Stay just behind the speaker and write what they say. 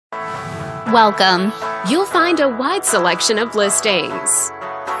Welcome. You'll find a wide selection of listings.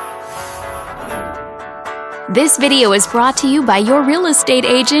 This video is brought to you by your real estate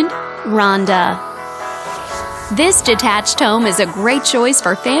agent, Rhonda. This detached home is a great choice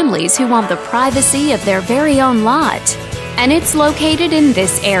for families who want the privacy of their very own lot, and it's located in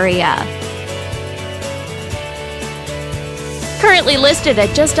this area. Currently listed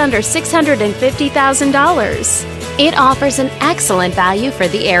at just under $650,000, it offers an excellent value for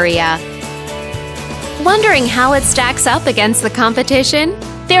the area. Wondering how it stacks up against the competition?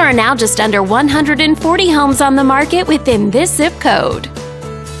 There are now just under 140 homes on the market within this zip code.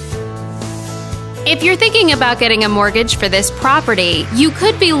 If you're thinking about getting a mortgage for this property, you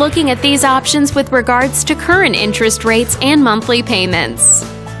could be looking at these options with regards to current interest rates and monthly payments.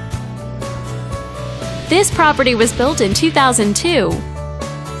 This property was built in 2002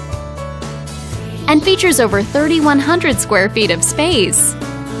 and features over 3,100 square feet of space,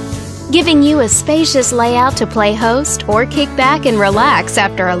 giving you a spacious layout to play host or kick back and relax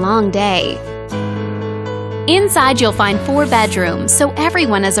after a long day. Inside you'll find 4 bedrooms, so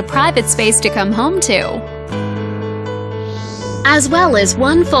everyone has a private space to come home to, as well as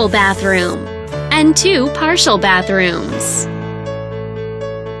 1 full bathroom and 2 partial bathrooms.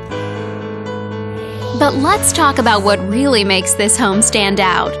 But let's talk about what really makes this home stand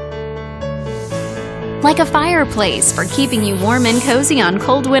out. Like a fireplace for keeping you warm and cozy on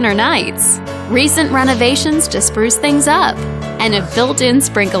cold winter nights, recent renovations to spruce things up, and a built-in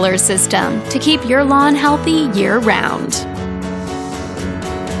sprinkler system to keep your lawn healthy year-round.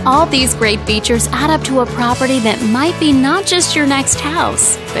 All these great features add up to a property that might be not just your next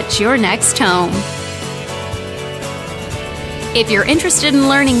house, but your next home. If you're interested in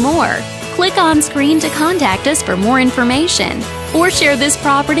learning more, click on screen to contact us for more information or share this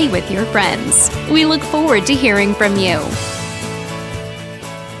property with your friends. We look forward to hearing from you.